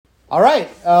All right.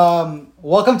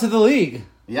 Welcome to the league.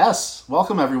 Yes.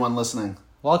 Welcome, everyone listening.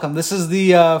 Welcome. This is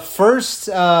the first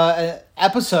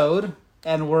episode,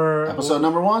 and Episode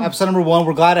number one. Episode number one.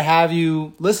 We're glad to have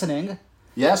you listening.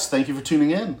 Yes. Thank you for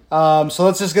tuning in. So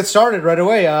let's just get started right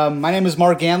away. My name is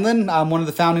Mark Ganlin. I'm one of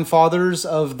the founding fathers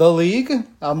of the league.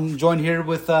 I'm joined here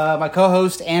with my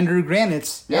co-host, Andrew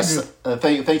Granitz. Yes.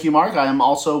 Thank you, Mark. I am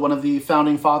also one of the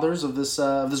founding fathers of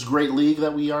this great league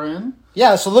that we are in.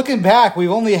 Yeah, so looking back,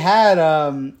 we've actually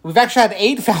had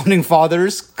 8 founding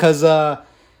fathers, because,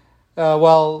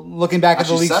 looking back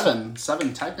Actually, at the league...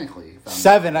 seven technically.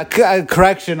 7,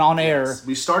 correction on air.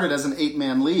 We started as an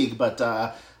 8-man league, but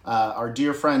our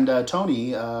dear friend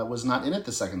Tony was not in it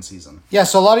the second season. Yeah,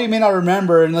 so a lot of you may not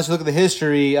remember, unless you look at the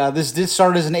history, this did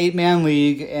start as an 8-man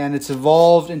league, and it's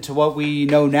evolved into what we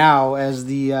know now as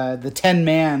the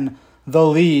 10-man, the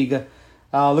league.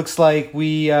 Looks like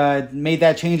we made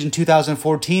that change in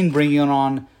 2014, bringing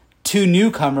on 2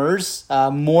 newcomers,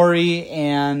 Maury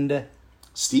and...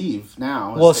 Steve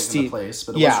now has taken the place,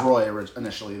 but it was Roy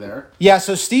initially there. Yeah,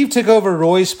 so Steve took over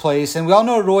Roy's place, and we all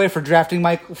know Roy for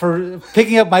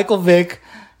picking up Michael Vick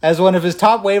as one of his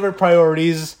top waiver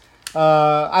priorities.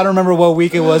 I don't remember what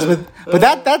week it was, but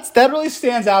that really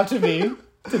stands out to me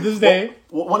to this day.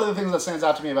 Well, one of the things that stands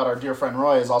out to me about our dear friend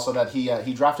Roy is also that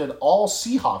he drafted all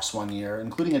Seahawks one year,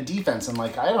 including a defense, and was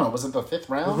it the 5th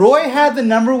round? Roy had the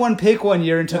number 1 pick one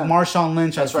year and took Marshawn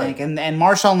Lynch, I think, right. and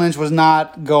Marshawn Lynch was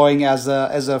not going as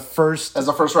a first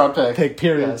round pick.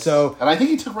 Period. Yes. So, and I think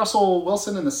he took Russell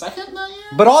Wilson in the 2nd that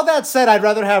year. But all that said, I'd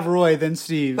rather have Roy than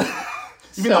Steve.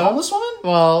 You mean the homeless woman?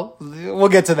 Well, we'll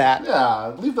get to that.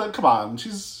 Yeah, leave that. Come on,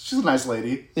 she's a nice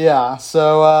lady. Yeah.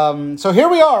 So here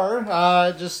we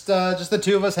are, just the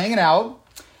 2 of us hanging out,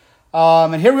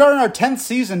 and here we are in our 10th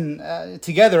season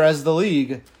together as the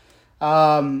league.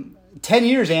 10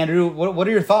 years, Andrew. What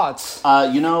are your thoughts?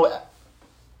 I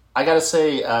gotta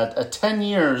say, 10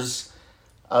 years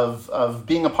of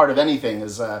being a part of anything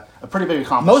is a pretty big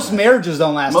accomplishment. Most marriages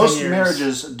don't last. Most 10 years.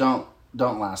 marriages don't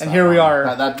last. And here we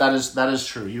are. That is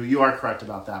true. You are correct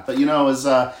about that. But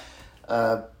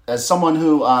as someone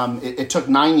who it took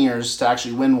 9 years to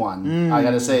actually win one, I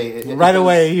got to say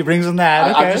away he brings in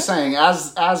that. Okay. I'm just saying,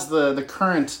 as the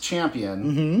current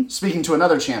champion, speaking to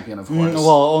another champion, of course. Well,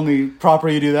 only proper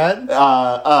you do that.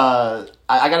 I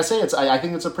got to say, I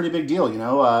think it's a pretty big deal.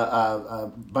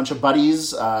 A bunch of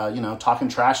buddies, talking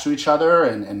trash to each other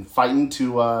and fighting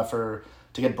to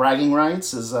get bragging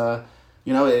rights is.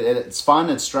 It's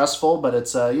fun, it's stressful, but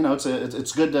it's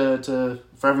it's good to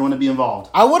for everyone to be involved.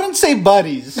 I wouldn't say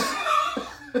buddies.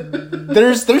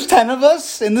 There's 10 of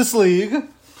us in this league,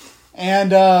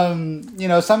 and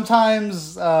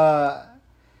sometimes the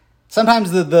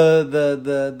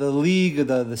league,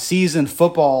 the season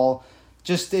football,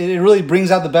 just it really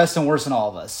brings out the best and worst in all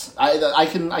of us. I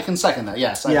can second that.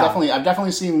 Yes, I've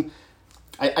definitely seen.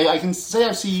 I can say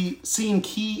I've seen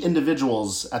key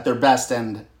individuals at their best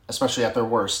and especially at their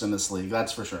worst in this league.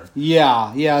 That's for sure.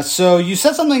 Yeah. So you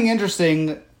said something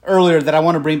interesting earlier that I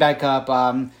want to bring back up.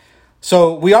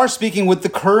 So we are speaking with the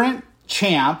current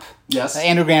champ. Yes.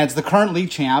 Andrew Granitz, the current league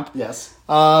champ. Yes.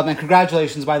 And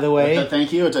congratulations, by the way.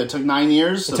 Thank you. It took 9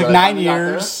 years. It took 9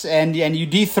 years, and you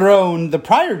dethroned the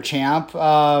prior champ,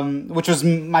 which was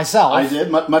myself. I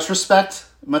did. Much respect.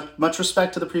 Much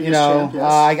respect to the previous champ. Yes.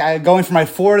 I going for my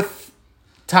 4th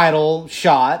title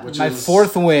shot, my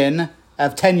 4th win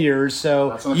of 10 years.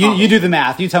 So you do the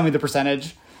math. You tell me the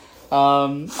percentage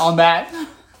on that.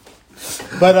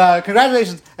 But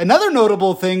congratulations. Another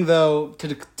notable thing, though,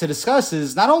 to discuss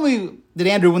is not only did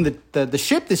Andrew win the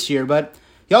ship this year, but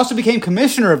he also became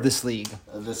commissioner of this league.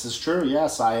 This is true,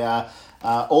 yes.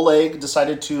 Oleg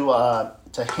decided to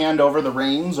hand over the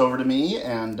reins over to me,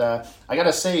 and I got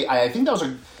to say, I think that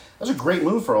was a great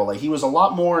move for Oleg. He was a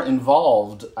lot more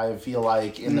involved, I feel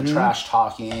like, in the trash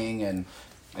talking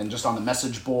and just on the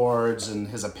message boards and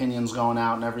his opinions going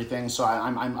out and everything. So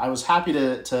I was happy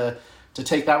to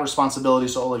take that responsibility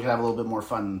so Oleg could have a little bit more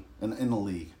fun in the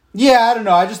league. Yeah, I don't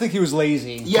know. I just think he was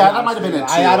lazy. Yeah, that might have been it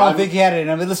too. I don't think he had it in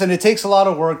him. Listen, it takes a lot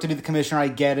of work to be the commissioner. I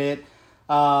get it.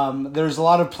 There's a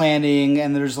lot of planning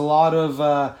and there's a lot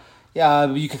of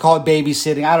you could call it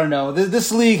babysitting. I don't know.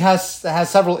 This league has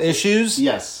several issues.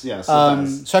 Yes.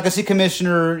 So I could see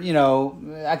commissioner.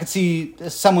 I could see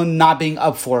someone not being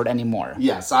up for it anymore.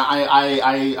 Yes,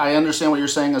 I understand what you're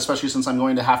saying, especially since I'm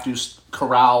going to have to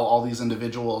corral all these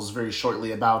individuals very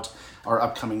shortly about our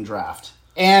upcoming draft.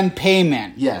 And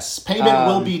payment. Yes, payment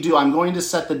will be due. I'm going to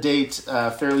set the date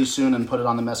fairly soon and put it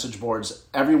on the message boards.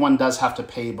 Everyone does have to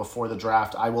pay before the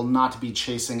draft. I will not be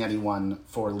chasing anyone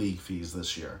for league fees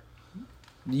this year.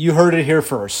 You heard it here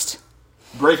first.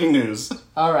 Breaking news.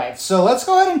 All right, so let's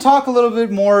go ahead and talk a little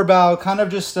bit more about kind of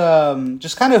just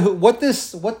kind of what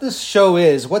this show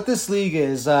is, what this league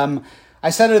is. I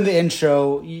said it in the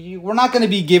intro. We're not going to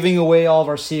be giving away all of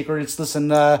our secrets.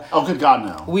 Listen, oh, good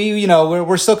God, no.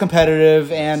 We're still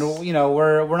competitive, and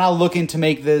we're not looking to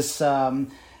make this your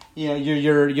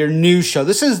news show.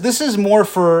 This is more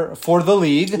for the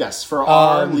league. Yes, for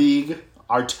our league.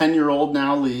 Our 10-year-old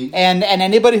now league, and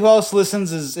anybody who else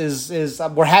listens is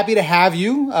we're happy to have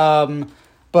you.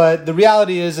 But the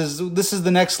reality is this is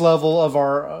the next level of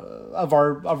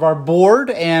our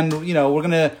board, and we're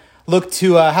gonna look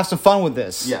to have some fun with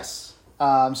this. Yes.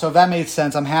 So if that made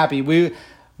sense, I'm happy.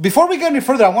 Before we go any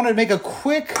further, I wanted to make a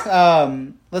quick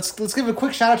let's give a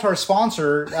quick shout out to our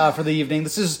sponsor for the evening.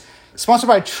 This is sponsored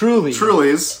by Truly.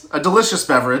 Truly's, a delicious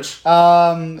beverage.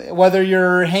 Whether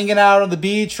you're hanging out on the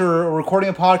beach or recording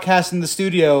a podcast in the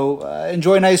studio,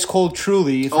 enjoy a nice cold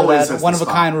Truly for Always that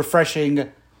one-of-a-kind refreshing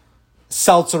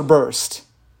seltzer burst.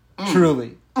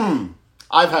 Truly.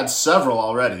 I've had several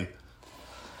already.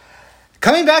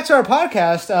 Coming back to our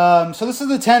podcast, so this is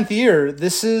the 10th year.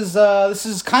 This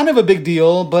is kind of a big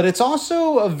deal, but it's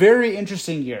also a very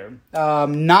interesting year.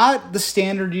 Not the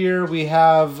standard year. We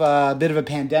have a bit of a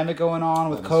pandemic going on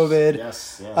with COVID.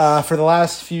 Yes. For the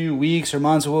last few weeks or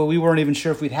months, we weren't even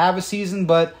sure if we'd have a season,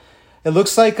 but it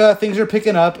looks like things are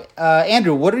picking up.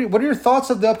 Andrew, what are your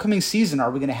thoughts of the upcoming season? Are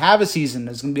we going to have a season?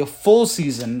 Is it going to be a full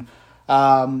season?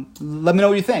 Let me know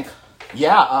what you think.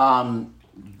 Yeah.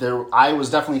 I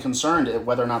was definitely concerned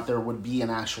whether or not there would be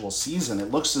an actual season. It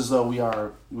looks as though we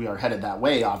are headed that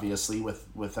way, obviously,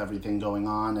 with everything going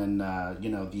on, and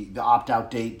the opt-out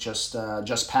date just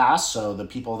passed. So the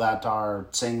people that are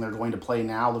saying they're going to play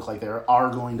now look like they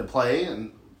are going to play,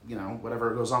 and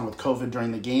whatever goes on with COVID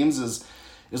during the games is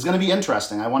going to be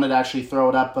interesting. I wanted to actually throw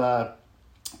it up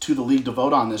to the league to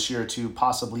vote on this year to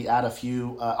possibly add a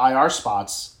few IR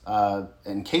spots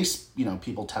in case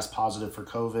people test positive for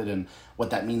COVID and what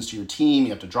that means to your team.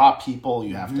 You have to drop people.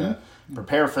 You have to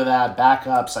prepare for that.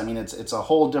 Backups. I mean, it's a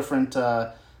whole different.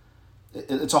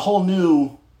 It's a whole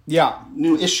new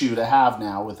issue to have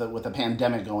now with a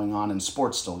pandemic going on and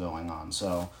sports still going on.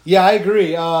 So yeah, I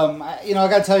agree. I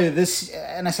got to tell you this,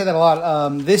 and I say that a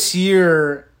lot. This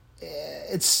year,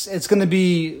 it's going to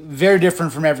be very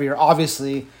different from every year,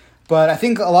 obviously. But I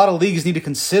think a lot of leagues need to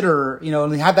consider,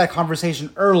 and have that conversation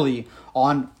early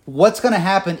on what's going to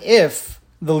happen if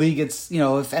the league gets,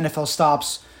 if NFL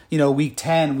stops, week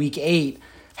 10, week 8.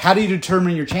 How do you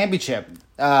determine your championship?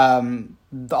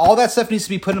 All that stuff needs to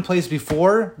be put in place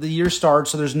before the year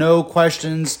starts, so there's no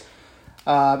questions.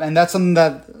 And that's something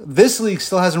that this league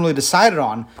still hasn't really decided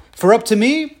on. For up to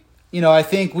me, I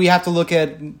think we have to look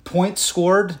at points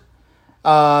scored.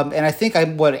 And I think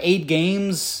 8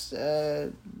 games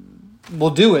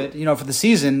will do it, for the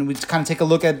season. We just kind of take a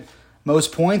look at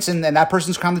most points and that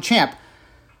person's crowned the champ.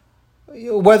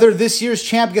 Whether this year's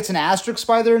champ gets an asterisk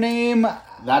by their name,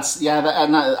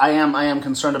 I am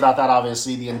concerned about that.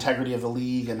 Obviously, the integrity of the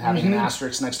league and having an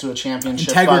asterisk next to a championship.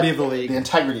 Integrity of the league. The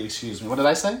integrity. Excuse me. What did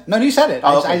I say? No, you said it.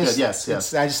 Oh, okay, good.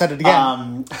 Yes. I just said it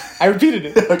again. I repeated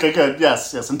it. Okay, good.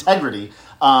 Yes. Integrity.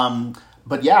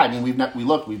 But yeah, I mean, we've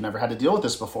never had to deal with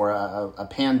this before. A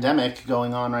pandemic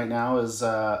going on right now is,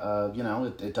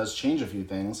 it does change a few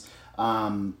things.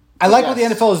 I like what the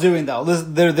NFL is doing, though.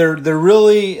 They're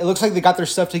really. It looks like they got their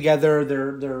stuff together.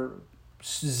 They're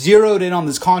zeroed in on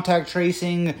this contact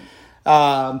tracing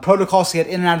protocols to get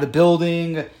in and out of the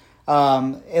building.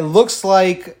 It looks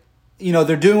like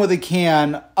they're doing what they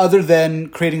can, other than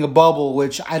creating a bubble,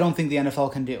 which I don't think the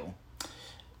NFL can do.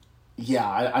 Yeah,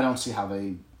 I don't see how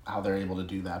they're able to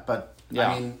do that, but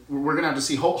I mean, we're gonna have to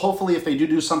see. Hopefully, if they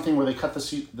do something where they cut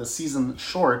the season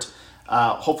short.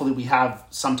 Hopefully we have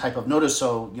some type of notice,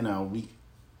 so we need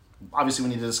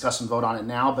to discuss and vote on it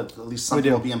now, but at least something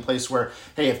will be in place where,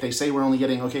 hey, if they say we're only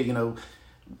getting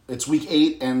it's week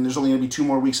 8 and there's only going to be 2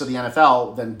 more weeks of the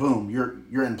NFL, then boom,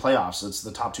 you're in playoffs. It's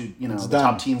the top 2,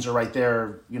 top teams are right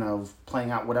there,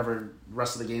 playing out whatever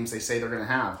rest of the games they say they're going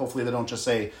to have. Hopefully they don't just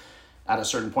say at a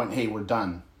certain point, hey, we're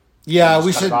done. Yeah,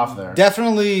 we should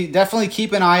definitely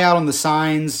keep an eye out on the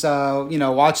signs.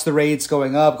 Watch the rates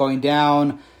going up, going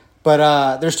down.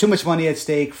 But there's too much money at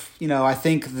stake. I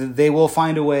think they will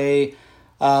find a way.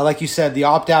 Like you said, the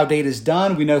opt-out date is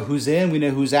done. We know who's in. We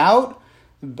know who's out.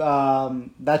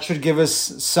 That should give us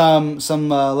some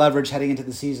leverage heading into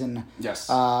the season. Yes.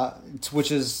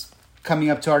 Which is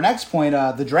coming up to our next point,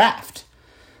 the draft.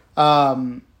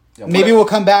 Maybe we'll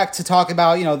come back to talk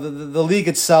about the league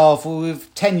itself.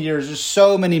 We've 10 years. There's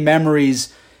so many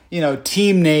memories.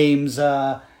 Team names.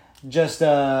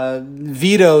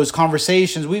 vetoes,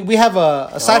 conversations. We have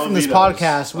aside from this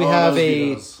podcast,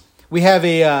 we have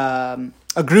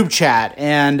a group chat,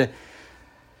 and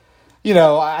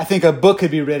I think a book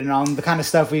could be written on the kind of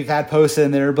stuff we've had posted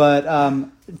in there. But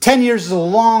 10 years is a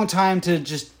long time to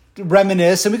just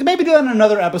reminisce, and we can maybe do that in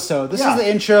another episode. This is the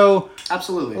intro.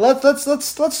 Absolutely.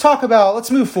 Let's talk about. Let's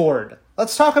move forward.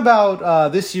 Let's talk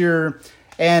about this year,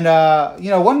 and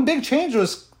one big change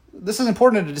was. This is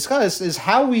important to discuss, is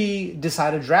how we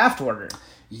decide a draft order.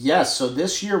 Yes, so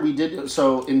this year we did.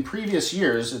 So in previous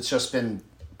years, it's just been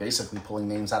basically pulling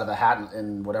names out of the hat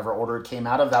in whatever order it came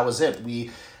out of. That was it.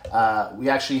 We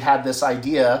actually had this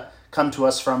idea come to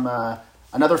us from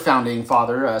another founding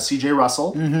father, C.J.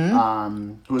 Russell,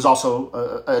 who is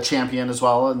also a champion as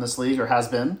well in this league, or has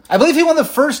been. I believe he won the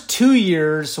first 2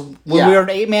 years when we were an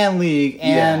 8-man league,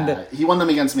 and he won them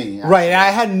against me. Actually. Right, and I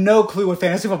had no clue what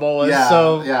fantasy football was.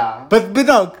 But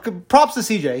no, props to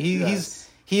CJ.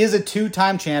 He is a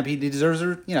 2-time champ. He deserves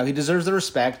the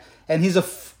respect, and he's a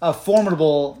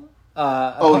formidable.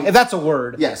 If that's a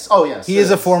word. Yes. Oh, yes. He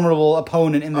is a formidable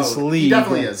opponent in this league. He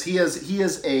definitely is. He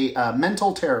is a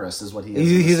mental terrorist, is what he is.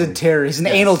 He's a terrorist. He's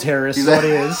an anal terrorist, is what he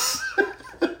is.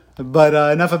 But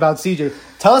enough about CJ.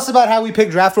 Tell us about how we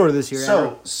picked draft order this year. So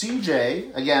Andrew.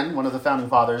 CJ, again, one of the founding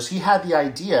fathers, he had the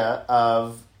idea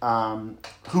of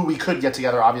who we could get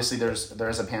together. Obviously, there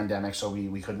is a pandemic, so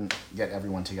we couldn't get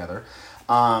everyone together.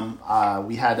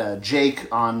 We had Jake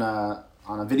on a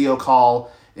video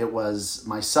call. It was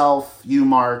myself, you,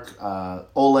 Mark,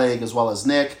 Oleg, as well as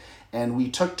Nick, and we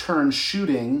took turns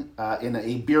shooting in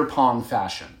a beer pong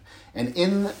fashion. And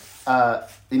in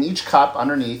each cup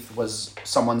underneath was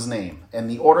someone's name, and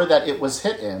the order that it was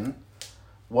hit in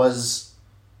was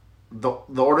the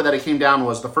order that it came down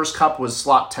was the first cup was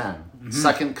slot 10,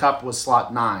 second cup was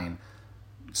slot 9,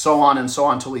 so on and so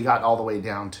on until we got all the way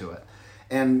down to it.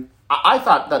 And I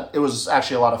thought that it was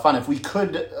actually a lot of fun. If we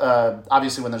could,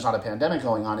 obviously when there's not a pandemic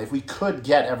going on, if we could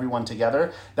get everyone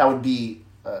together, that would be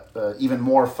even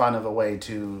more fun of a way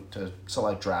to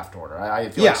select draft order. I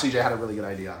feel like CJ had a really good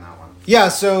idea on that one. Yeah,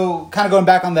 so kind of going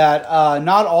back on that,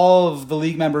 not all of the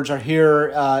league members are here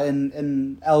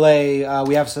in LA.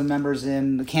 We have some members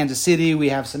in Kansas City. We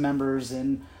have some members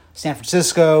in San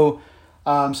Francisco.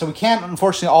 So we can't,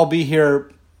 unfortunately, all be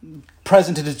here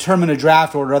present to determine a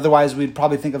draft order. Otherwise, we'd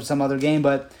probably think of some other game.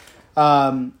 But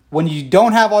when you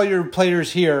don't have all your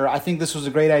players here, I think this was a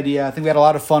great idea. I think we had a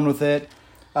lot of fun with it.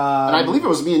 And I believe it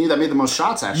was me and you that made the most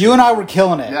shots, actually. You and I were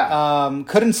killing it. Yeah.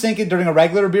 Couldn't sink it during a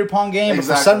regular beer pong game, but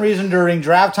for some reason during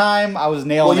draft time, I was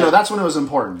nailing it. Well, that's when it was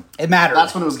important. It mattered.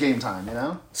 That's when it was game time,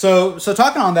 So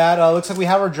talking on that, looks like we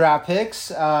have our draft picks.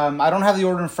 I don't have the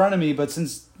order in front of me, but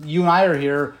since you and I are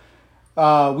here,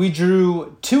 we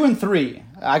drew 2 and 3.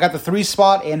 I got the 3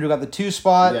 spot. Andrew got the 2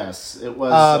 spot. Yes, it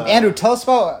was. Andrew, tell us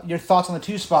about your thoughts on the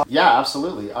 2 spot. Yeah,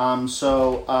 absolutely.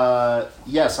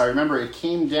 Yes, I remember it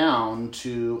came down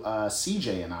to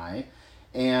CJ and I,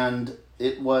 and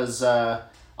it was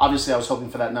obviously I was hoping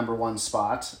for that number 1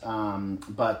 spot,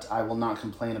 but I will not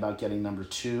complain about getting number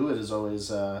 2. It is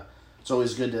always it's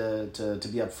always good to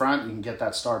be up front. You can get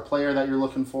that star player that you're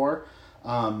looking for.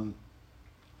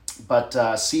 But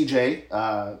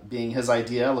CJ, being his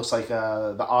idea, looks like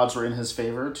the odds were in his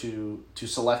favor to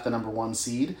select the number 1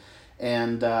 seed,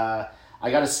 and I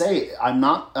gotta say, I'm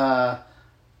not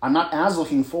as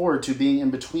looking forward to being in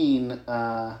between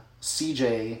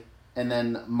CJ and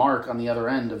then Mark on the other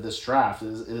end of this draft.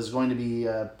 It is going to be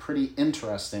pretty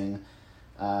interesting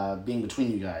being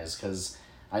between you guys, because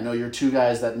I know you're 2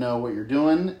 guys that know what you're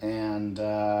doing, and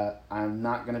I'm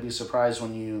not going to be surprised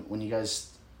when you guys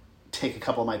take a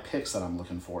couple of my picks that I'm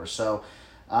looking for. So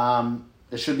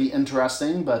it should be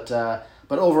interesting, but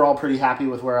overall pretty happy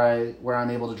with where I'm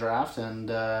able to draft,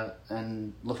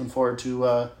 and looking forward to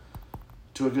a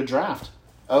good draft.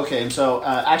 Okay, and so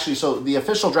so the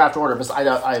official draft order, because I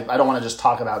don't want to just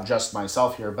talk about just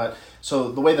myself here, but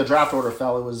so the way the draft order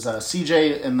fell, it was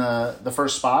CJ in the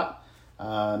first spot,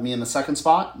 me in the second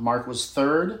spot, Mark was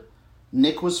 3rd,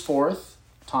 Nick was 4th,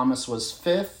 Thomas was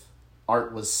 5th,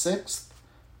 Art was 6th,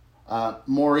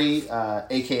 Maury,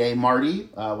 aka Marty,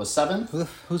 was 7th.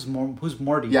 Who's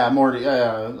Morty? Yeah, Morty.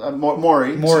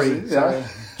 Maury. Maury. Yeah.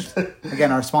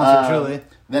 Again, our sponsor, truly.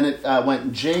 Then it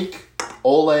went Jake,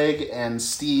 Oleg, and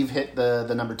Steve hit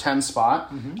the number 10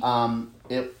 spot. Mm-hmm.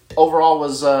 It overall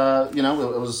was it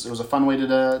was a fun way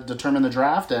to determine the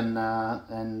draft, and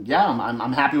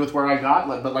I'm happy with where I got.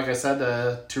 But like I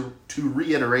said, to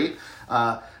reiterate,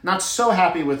 not so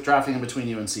happy with drafting in between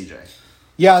you and CJ.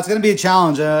 Yeah, it's going to be a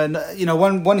challenge.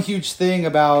 One huge thing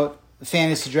about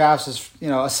fantasy drafts is,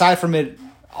 aside from it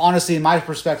honestly, in my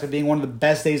perspective, being one of the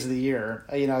best days of the year.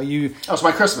 It's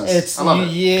my Christmas. I love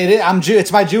it.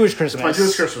 It's my Jewish Christmas. It's my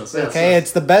Jewish Christmas. Yes, okay, yes.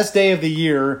 It's the best day of the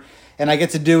year, and I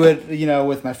get to do it,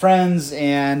 with my friends,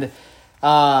 and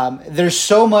there's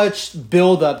so much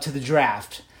build up to the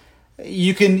draft. I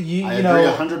agree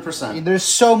 100%. There's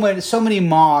so many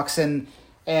mocks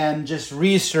and just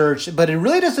research, but it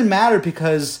really doesn't matter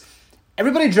because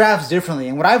everybody drafts differently.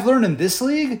 And what I've learned in this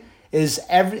league is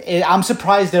I'm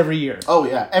surprised every year. Oh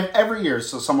yeah, every year,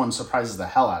 so someone surprises the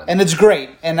hell out of me, and it's great.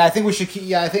 And I think we should keep.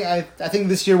 Yeah, I think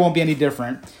this year won't be any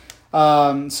different.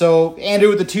 So Andrew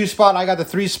with the 2 spot, I got the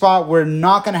 3 spot. We're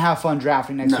not going to have fun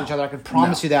drafting next to each other. I can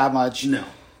promise you that much. No.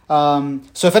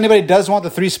 So if anybody does want the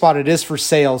 3 spot, it is for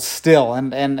sale still,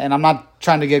 and I'm not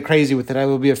trying to get crazy with it. It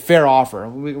will be a fair offer.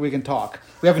 We can talk.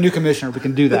 We have a new commissioner. We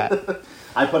can do that.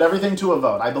 I put everything to a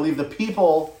vote. I believe the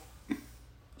people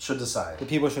should decide. The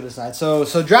people should decide.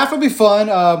 So draft will be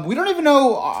fun. We don't even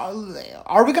know.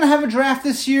 Are we going to have a draft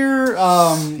this year?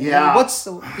 Yeah.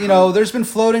 There's been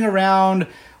floating around.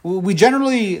 We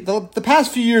generally the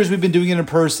past few years we've been doing it in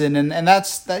person, and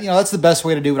that's the best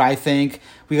way to do it. I think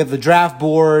we got the draft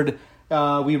board.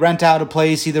 We rent out a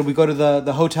place. Either we go to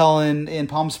the hotel in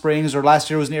Palm Springs, or last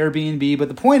year was an Airbnb. But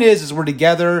the point is we're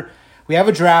together. We have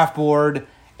a draft board,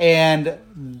 and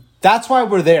that's why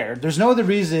we're there. There's no other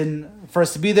reason for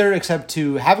us to be there except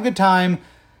to have a good time,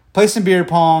 play some beer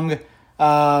pong,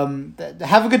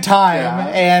 have a good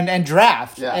time, and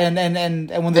draft. Yeah. And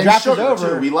when the draft is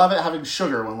over, too. We love it having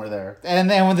sugar when we're there. And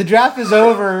then when the draft is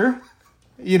over,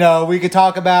 we could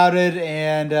talk about it,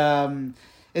 and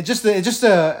it's just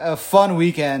a fun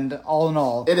weekend all in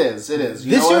all. It is. This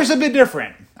year's a bit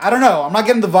different. I don't know. I'm not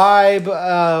getting the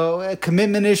vibe.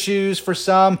 Commitment issues for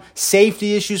some,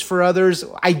 safety issues for others.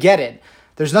 I get it.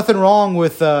 There's nothing wrong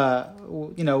with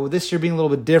this year being a little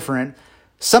bit different.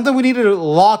 Something we need to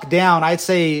lock down, I'd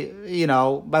say,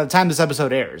 by the time this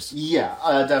episode airs.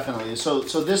 Yeah, definitely. So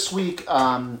this week,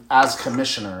 as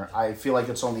commissioner, I feel like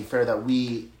it's only fair that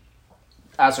we,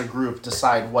 as a group,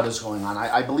 decide what is going on.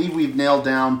 I believe we've nailed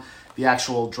down the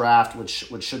actual draft,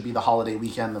 which should be the holiday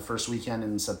weekend, the first weekend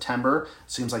in September.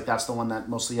 Seems like that's the one that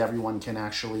mostly everyone can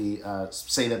actually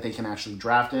say that they can actually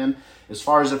draft in. As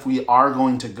far as if we are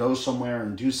going to go somewhere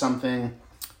and do something,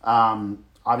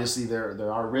 obviously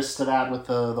there are risks to that with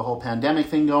the whole pandemic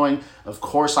thing going. Of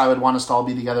course, I would want us to all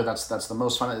be together. That's the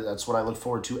most fun. That's what I look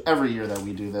forward to every year that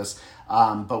we do this.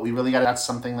 But we really that's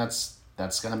something that's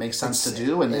going to make sense to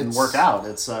do and work out.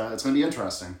 It's going to be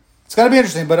interesting. It's got to be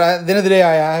interesting, but at the end of the day,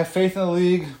 I have faith in the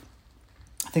league.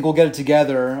 I think we'll get it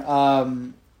together.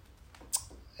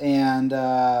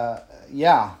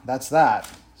 That's that.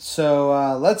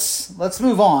 So let's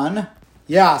move on.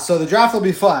 Yeah, so the draft will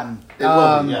be fun. It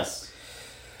will be, yes.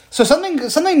 So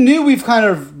something new we've kind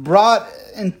of brought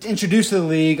and introduced to the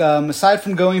league, aside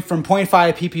from going from 0.5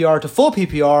 PPR to full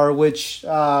PPR, which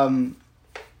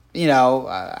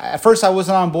at first I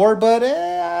wasn't on board, but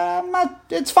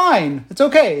it's fine. It's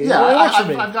okay. Yeah,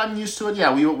 I've gotten used to it.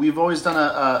 Yeah, we've always done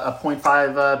a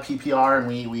 0.5 PPR, and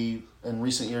we in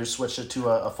recent years switched it to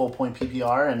a full point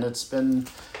PPR, and it's been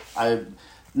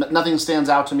nothing stands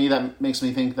out to me that makes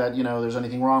me think that there's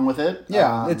anything wrong with it.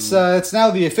 Yeah, it's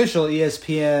now the official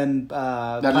ESPN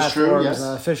platform's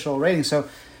official rating. So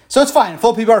it's fine.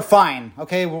 Full PPR, fine.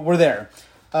 Okay, we're there.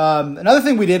 Another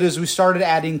thing we did is we started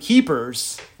adding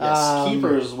keepers. Yes,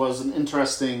 keepers was an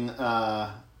interesting.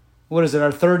 What is it?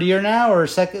 Our third year now, or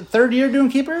third year doing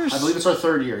keepers? I believe it's our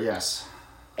third year. Yes.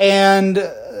 And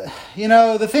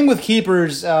the thing with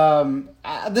keepers,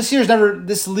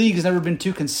 this league has never been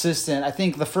too consistent. I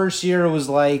think the first year was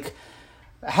like,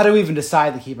 how do we even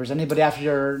decide the keepers? Anybody after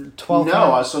your 12?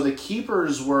 No, so the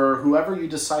keepers were whoever you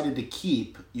decided to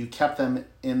keep. You kept them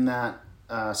in that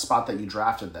spot that you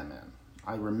drafted them in.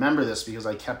 I remember this because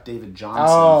I kept David Johnson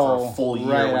for a full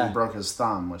year when he broke his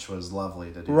thumb, which was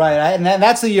lovely to do. Right, and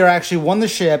that's the year I actually won the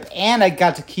ship, and I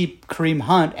got to keep Kareem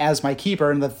Hunt as my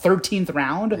keeper in the 13th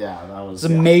round. Yeah, that was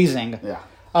amazing. Yeah.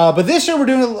 But this year we're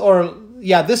doing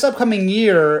this upcoming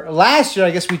year. Last year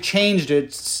I guess we changed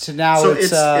it to now. So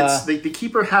it's the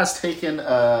keeper has taken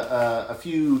a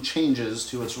few changes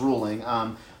to its ruling.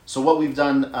 So what we've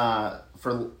done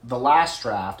for the last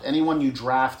draft, anyone you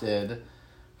drafted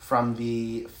from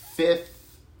the if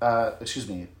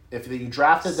you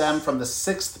drafted them from the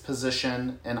 6th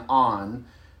position and on,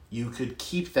 you could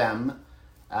keep them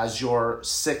as your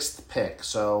 6th pick.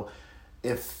 So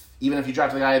even if you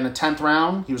drafted the guy in the 10th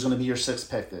round, he was going to be your 6th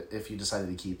pick if you decided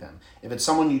to keep him. If it's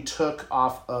someone you took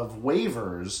off of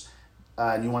waivers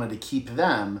and you wanted to keep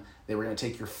them, they were going to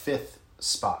take your 5th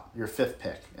spot, your 5th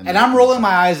pick. And I'm rolling my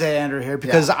eyes at Andrew here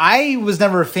because I was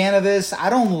never a fan of this. I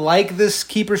don't like this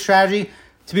keeper strategy.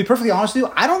 To be perfectly honest with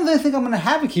you, I don't really think I'm going to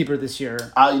have a keeper this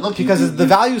year. Because the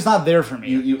value is not there for me.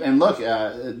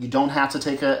 You don't have to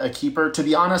take a keeper. To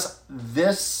be honest,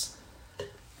 this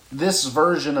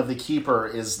version of the keeper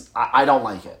is I don't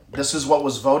like it. This is what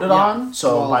was voted on.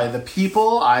 So by the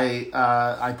people,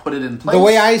 I put it in place. The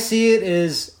way I see it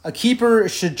is a keeper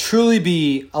should truly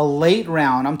be a late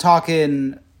round. I'm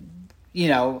talking,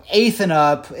 8th and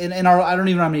up. In our, I don't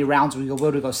even know how many rounds we go.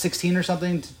 What do we go? 16 or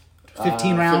something.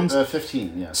 15 rounds?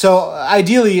 15, yes. So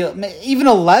ideally, even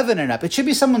 11 and up. It should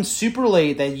be someone super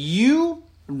late that you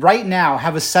right now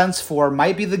have a sense for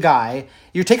might be the guy.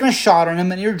 You're taking a shot on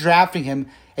him and you're drafting him,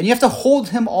 and you have to hold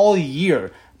him all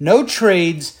year. No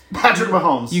trades. Patrick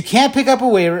Mahomes. You can't pick up a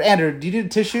waiver. Andrew, do you need a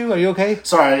tissue? Are you okay?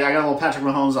 Sorry, I got a little Patrick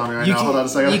Mahomes on me right now. Hold on a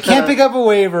second. You can't pick up a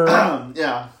waiver.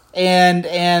 Yeah. And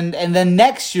then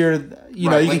next year, you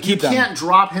can keep them. You can't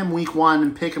drop him week 1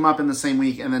 and pick him up in the same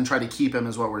week and then try to keep him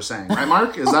is what we're saying. Right,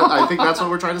 Mark? I think that's what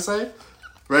we're trying to say?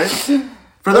 Right?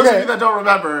 For those of you that don't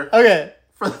remember. Okay.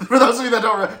 For those of you that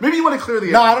don't remember. Maybe you want to clear the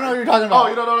air. No, I don't know what you're talking about. Oh,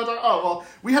 you don't know what I'm talking about? Oh, well,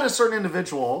 we had a certain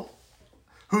individual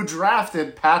who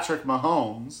drafted Patrick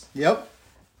Mahomes. Yep.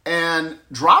 And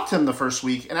dropped him the first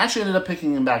week and actually ended up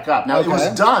picking him back up. Now, it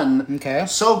was done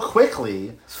so quickly.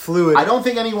 It's fluid. I don't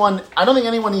think anyone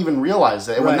even realized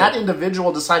it. Right. When that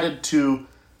individual decided to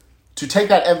take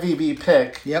that MVP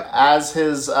pick as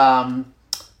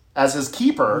his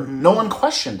keeper, no one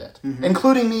questioned it,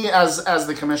 including me as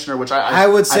the commissioner, which I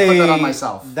would say I put that on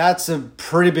myself. That's a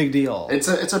pretty big deal. It's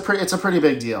a pretty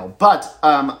big deal. But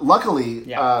luckily,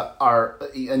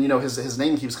 his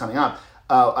name keeps coming up.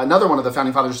 Another one of the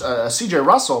founding fathers, C.J.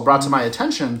 Russell, brought to my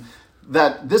attention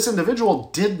that this individual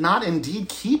did not indeed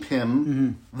keep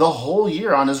him the whole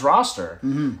year on his roster.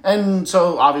 And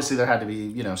so obviously there had to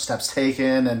be, steps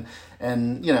taken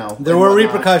and there were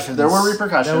repercussions. There were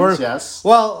repercussions, yes.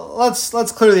 Well,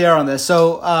 let's clear the air on this.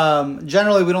 So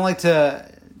generally we don't like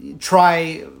to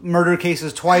try murder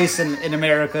cases twice in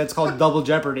America. It's called double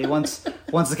jeopardy. Once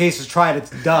the case is tried, it's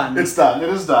done. It's done. It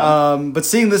is done. But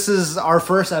seeing this is our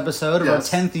first episode of our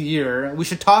 10th year, we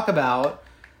should talk about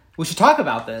this. We should talk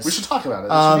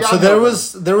about it. So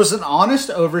there was an honest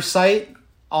oversight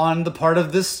on the part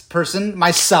of this person,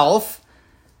 myself.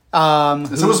 It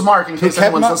was Mark, in case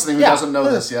anyone's listening who doesn't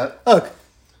know this yet. Look,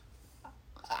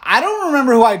 I don't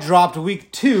remember who I dropped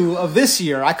week 2 of this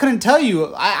year. I couldn't tell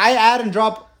you. I add and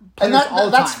drop players all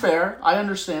the time. That's fair. I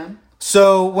understand.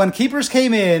 So when keepers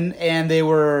came in and they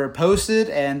were posted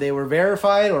and they were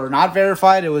verified or not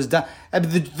verified, it was done.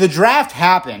 The draft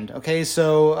happened, okay?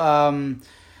 So, and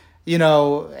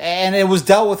it was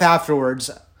dealt with afterwards.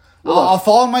 Well, I'll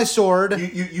fall on my sword. I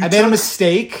made a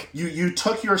mistake. You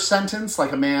took your sentence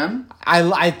like a man.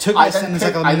 I took my sentence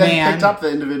like a man. I then picked up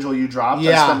the individual you dropped.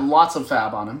 Yeah. I spent lots of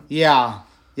fab on him. Yeah.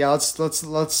 Let's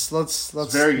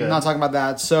very good. Not talking about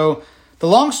that. So the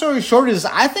long story short is,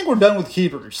 I think we're done with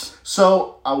keepers.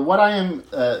 So what I am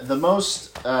the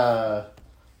most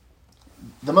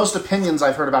opinions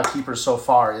I've heard about keepers so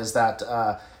far is that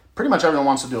pretty much everyone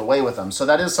wants to do away with them. So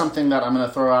that is something that I'm going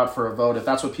to throw out for a vote. If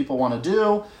that's what people want to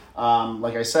do.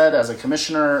 Like I said, as a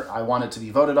commissioner, I want it to be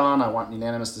voted on. I want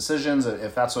unanimous decisions.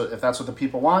 If that's what the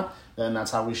people want, then that's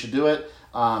how we should do it.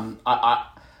 I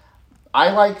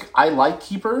like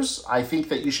keepers. I think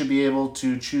that you should be able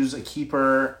to choose a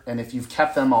keeper, and if you've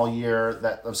kept them all year,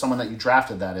 that of someone that you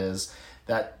drafted,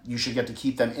 that you should get to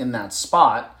keep them in that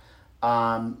spot,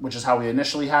 which is how we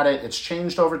initially had it. It's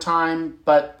changed over time,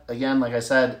 but again, like I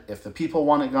said, if the people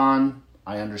want it gone,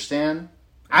 I understand.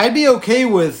 I'd be okay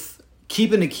with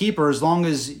keeping a keeper as long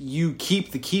as you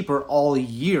keep the keeper all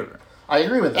year. I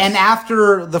agree with this. And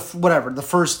after the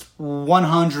first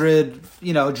 100,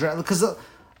 because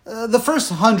the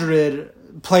first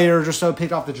 100 players or so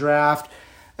picked off the draft,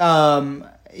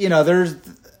 there's,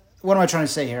 what am I trying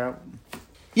to say here?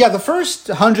 Yeah, the first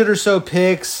 100 or so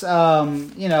picks, you're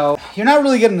not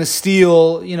really getting a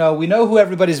steal. We know who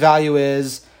everybody's value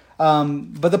is.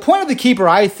 But the point of the keeper,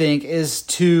 I think, is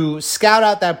to scout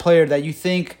out that player that you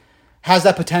think has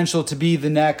that potential to be the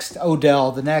next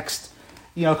Odell, the next,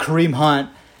 Kareem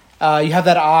Hunt. You have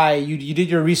that eye. You did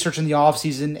your research in the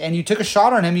offseason, and you took a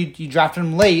shot on him. You drafted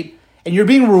him late, and you're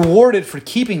being rewarded for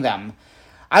keeping them.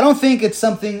 I don't think it's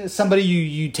somebody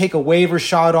you take a waiver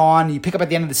shot on, you pick up at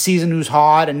the end of the season who's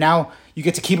hot, and now you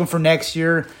get to keep him for next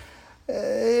year.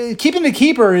 Keeping the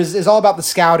keeper is all about the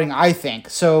scouting, I think.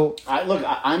 So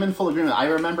I'm in full agreement. I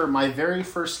remember my very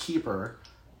first keeper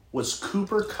was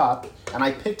Cooper Kupp, and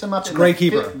I picked him up in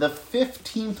the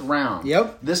 15th round.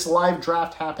 Yep. This live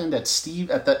draft happened at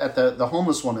the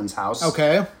homeless woman's house.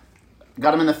 Okay.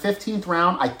 Got him in the 15th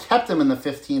round. I kept him in the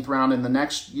 15th round in the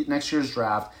next year's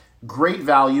draft. Great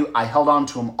value. I held on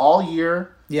to him all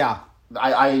year. Yeah.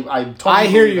 I totally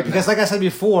hear you, because like I said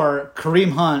before,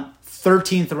 Kareem Hunt,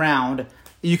 13th round.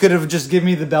 You could have just given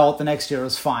me the belt the next year. It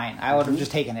was fine. I would have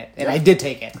just taken it. And I did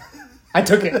take it. I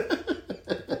took it.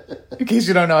 In case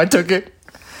you don't know, I took it.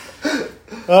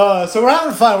 So we're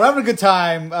having fun. We're having a good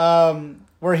time.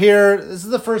 We're here. This is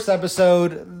the first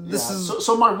episode.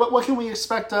 So Mark, what can we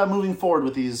expect moving forward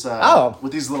with these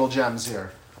with these little gems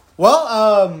here?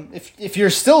 Well, if you're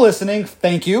still listening,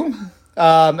 thank you.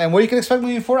 And what you can expect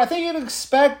moving forward, I think you can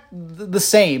expect the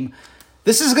same.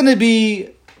 This is going to be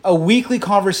a weekly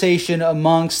conversation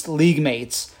amongst league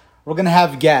mates. We're going to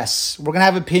have guests. We're going to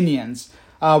have opinions.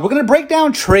 We're going to break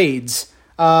down trades.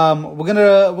 We're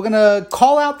gonna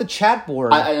call out the chat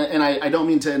board. I don't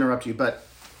mean to interrupt you, but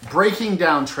breaking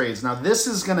down trades. Now this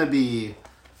is gonna be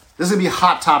a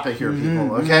hot topic here,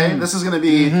 people. Okay, this is gonna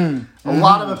be a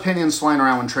lot of opinions flying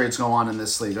around when trades go on in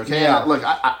this league. Okay, look,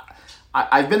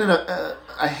 I've been in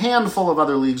a handful of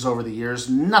other leagues over the years.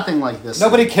 Nothing like this.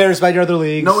 Nobody cares about your other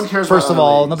leagues. No one cares. First about of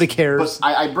all, leagues. Nobody cares.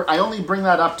 But I only bring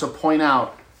that up to point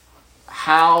out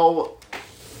how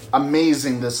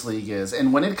amazing this league is.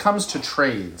 And when it comes to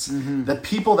trades, the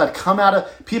people that come out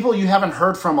of people you haven't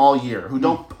heard from all year, who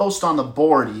don't post on the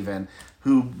board even,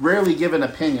 who rarely give an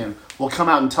opinion, will come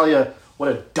out and tell you what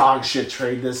a dog shit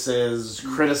trade this is,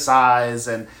 criticize,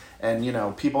 and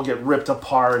people get ripped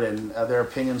apart and their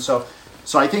opinions.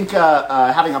 So I think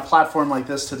having a platform like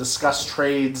this to discuss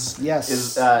trades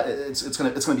is it's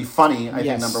gonna be funny. I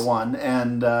think number one,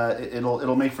 and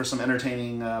it'll make for some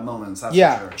entertaining moments. That's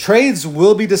for sure. Trades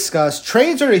will be discussed.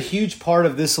 Trades are a huge part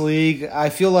of this league. I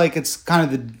feel like it's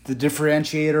kind of the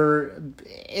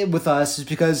differentiator with us, is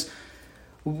because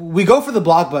we go for the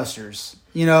blockbusters.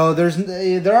 There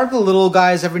are the little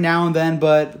guys every now and then,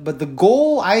 but the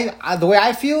goal, the way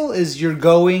I feel, is you're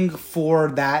going for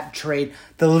that trade,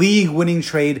 the league winning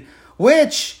trade,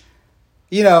 which,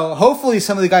 hopefully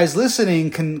some of the guys listening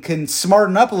can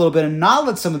smarten up a little bit and not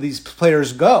let some of these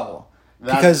players go,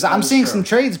 because I'm seeing some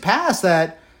trades pass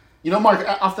that. Mark,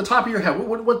 off the top of your head,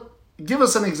 what give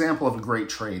us an example of a great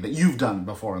trade that you've done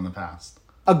before in the past.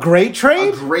 A great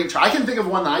trade? I can think of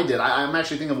one that I did. I'm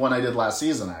actually thinking of one I did last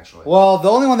season, actually. Well, the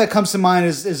only one that comes to mind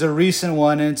is a recent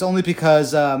one, and it's only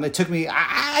because it took me...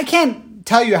 I can't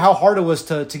tell you how hard it was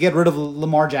to get rid of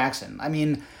Lamar Jackson. I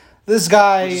mean, this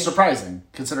guy... Which is surprising,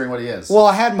 considering what he is. Well,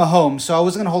 I had Mahomes, so I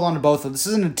wasn't going to hold on to both of them. This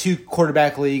isn't a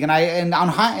two-quarterback league, and in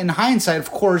hindsight, of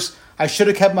course, I should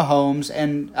have kept Mahomes,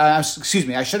 and... I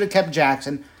should have kept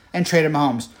Jackson and traded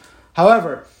Mahomes.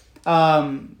 However...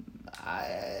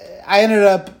 I ended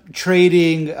up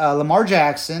trading Lamar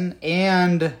Jackson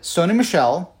and Sony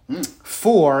Michel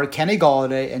for Kenny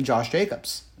Golladay and Josh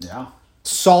Jacobs. Yeah.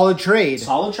 Solid trade.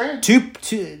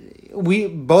 We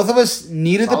both of us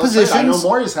needed the positions. I know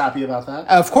Maury's happy about that.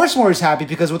 Of course Maury's happy,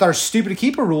 because with our stupid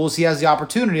keeper rules, he has the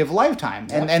opportunity of a lifetime.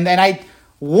 Yeah. And I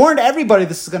warned everybody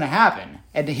this is going to happen.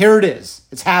 And here it is.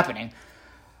 It's happening.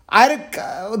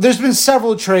 There's been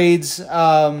several trades.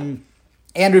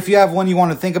 Andrew, if you have one you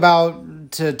want to think about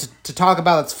to talk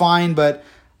about, that's fine. But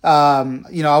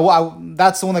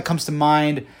that's the one that comes to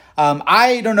mind.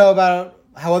 I don't know about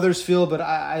how others feel, but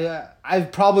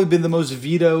I've probably been the most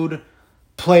vetoed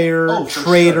player,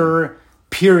 trader,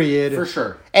 period. For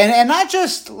sure. And not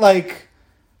just like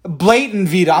blatant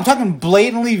veto. I'm talking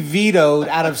blatantly vetoed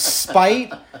out of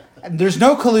spite. There's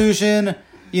no collusion.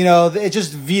 It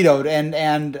just vetoed. And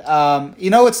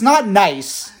it's not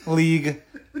nice, league.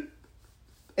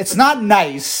 It's not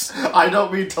nice. I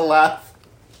don't mean to laugh,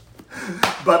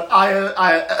 but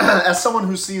I as someone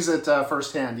who sees it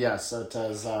firsthand, yes, it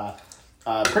does.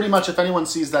 Pretty much, if anyone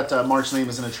sees that Mark's name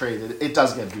is in a trade, it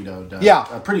does get vetoed.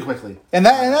 Pretty quickly. And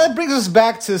that brings us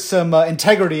back to some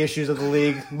integrity issues of the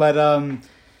league. But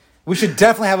we should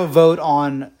definitely have a vote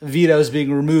on vetoes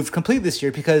being removed completely this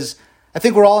year, because I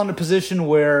think we're all in a position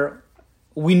where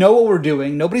we know what we're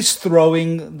doing. Nobody's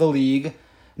throwing the league.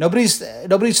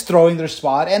 Nobody's throwing their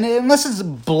spot, and unless it's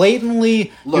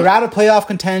blatantly you're out of playoff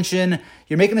contention,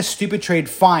 you're making a stupid trade,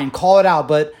 fine, call it out.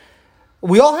 But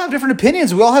we all have different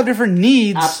opinions, we all have different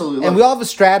needs, absolutely, and we all have a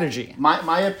strategy.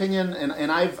 My opinion,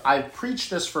 and I've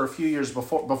preached this for a few years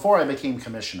before I became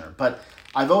commissioner, but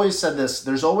I've always said this: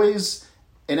 there's always,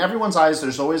 in everyone's eyes,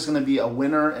 there's always going to be a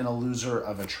winner and a loser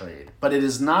of a trade, but it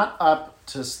is not up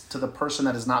to the person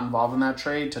that is not involved in that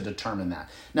trade to determine that.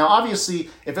 Now, obviously,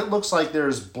 if it looks like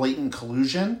there's blatant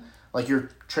collusion, like you're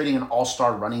trading an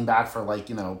all-star running back for like,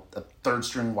 you know, a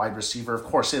third-string wide receiver. Of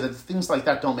course, things like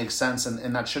that don't make sense,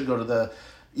 and that should go to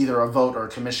either a vote or a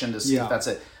commission to see if that's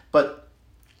it. But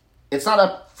it's not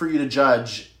up for you to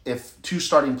judge if 2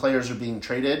 starting players are being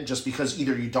traded just because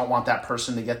either you don't want that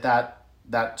person to get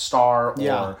that star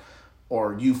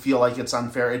or you feel like it's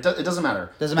unfair. It doesn't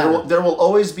matter. There will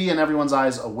always be in everyone's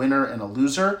eyes a winner and a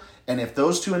loser. And if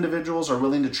those 2 individuals are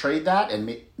willing to trade that, and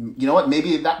you know what,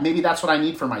 maybe that's what I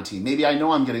need for my team. Maybe I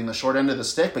know I'm getting the short end of the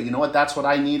stick, but you know what, that's what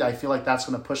I need. I feel like that's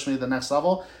going to push me to the next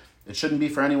level. It shouldn't be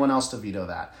for anyone else to veto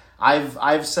that.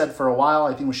 I've said for a while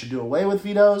I think we should do away with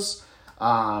vetoes.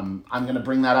 I'm going to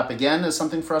bring that up again as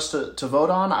something for us to vote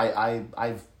on.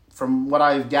 I've from what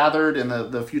I've gathered in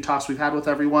the few talks we've had with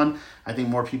everyone, I think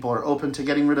more people are open to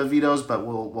getting rid of vetoes, but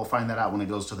we'll find that out when it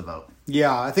goes to the vote.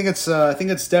 Yeah, I think it's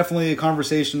definitely a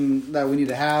conversation that we need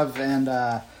to have, and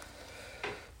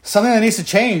something that needs to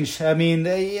change. I mean,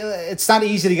 it's not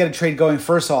easy to get a trade going.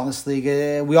 First of all, in this league,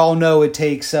 we all know it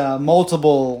takes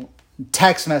multiple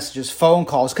text messages, phone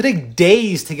calls. It could take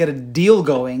days to get a deal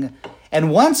going, and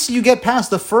once you get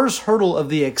past the first hurdle of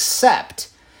the accept,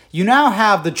 you now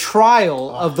have the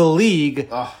trial of the league,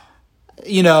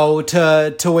 you know,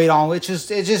 to wait on, which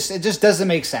is it just doesn't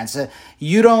make sense.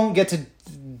 You don't get to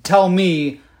tell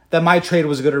me that my trade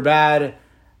was good or bad.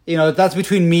 You know, that's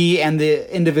between me and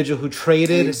the individual who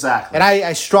traded. Exactly. And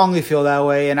I strongly feel that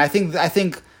way. And I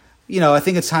think you know, I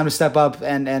think it's time to step up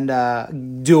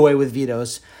and do away with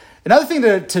vetoes. Another thing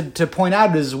to point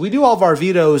out is we do all of our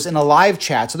vetoes in a live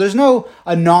chat. So there's no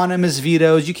anonymous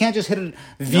vetoes. You can't just hit a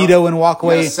veto and walk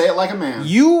away. Say it like a man.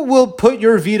 You will put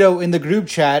your veto in the group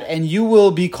chat and you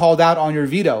will be called out on your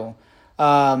veto.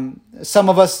 Some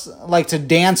of us like to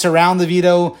dance around the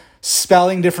veto,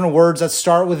 spelling different words that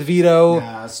start with veto,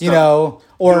 you know.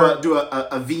 Or do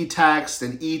a V text,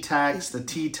 an E text, a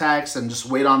T text, and just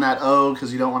wait on that O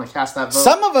because you don't want to cast that vote.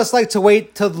 Some of us like to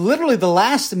wait till literally the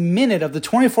last minute of the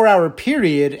 24-hour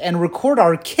period and record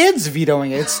our kids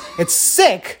vetoing it. It's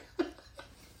sick.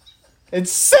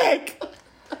 It's sick.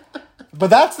 But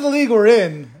that's the league we're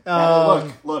in.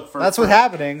 Look. That's what's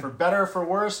happening. For better or for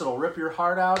worse, it'll rip your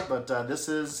heart out. But this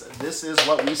is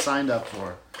what we signed up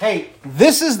for. Hey,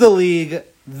 this is the league.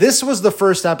 This was the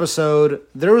first episode.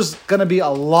 There was going to be a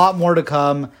lot more to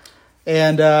come.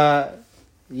 And,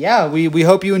 we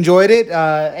hope you enjoyed it.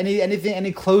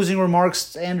 Any closing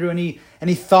remarks, Andrew?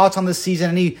 Any thoughts on this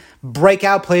season? Any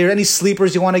breakout players? Any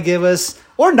sleepers you want to give us?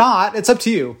 Or not. It's up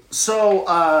to you. So,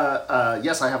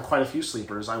 yes, I have quite a few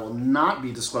sleepers. I will not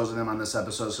be disclosing them on this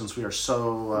episode since we are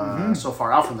so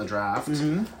far out from the draft.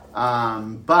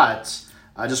 But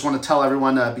I just want to tell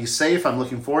everyone to be safe. I'm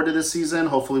looking forward to this season.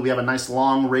 Hopefully we have a nice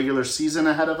long regular season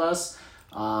ahead of us.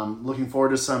 Looking forward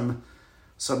to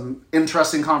some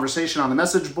interesting conversation on the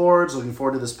message boards. Looking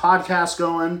forward to this podcast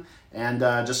going. And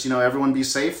just, you know, everyone be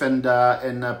safe and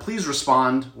please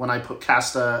respond when I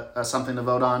cast something to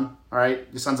vote on. All right,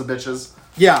 you sons of bitches.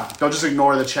 Yeah. Don't just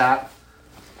ignore the chat.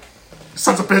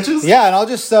 Sons of bitches. Yeah, and I'll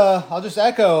just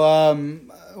echo.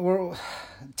 We're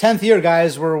 10th year,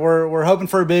 guys. We're hoping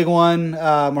for a big one.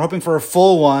 We're hoping for a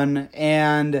full one,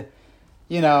 and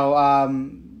you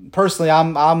know, personally,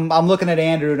 I'm looking at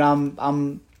Andrew, and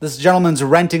I'm this gentleman's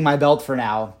renting my belt for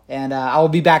now, and I will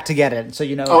be back to get it. So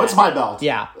you know. Oh, it's my belt.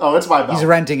 Yeah. Oh, it's my belt. He's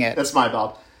renting it. It's my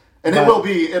belt, and it will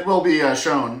be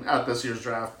shown at this year's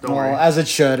draft. Don't worry. As it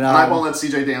should. And I won't let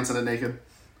CJ dance in it naked.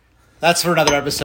 That's for another episode.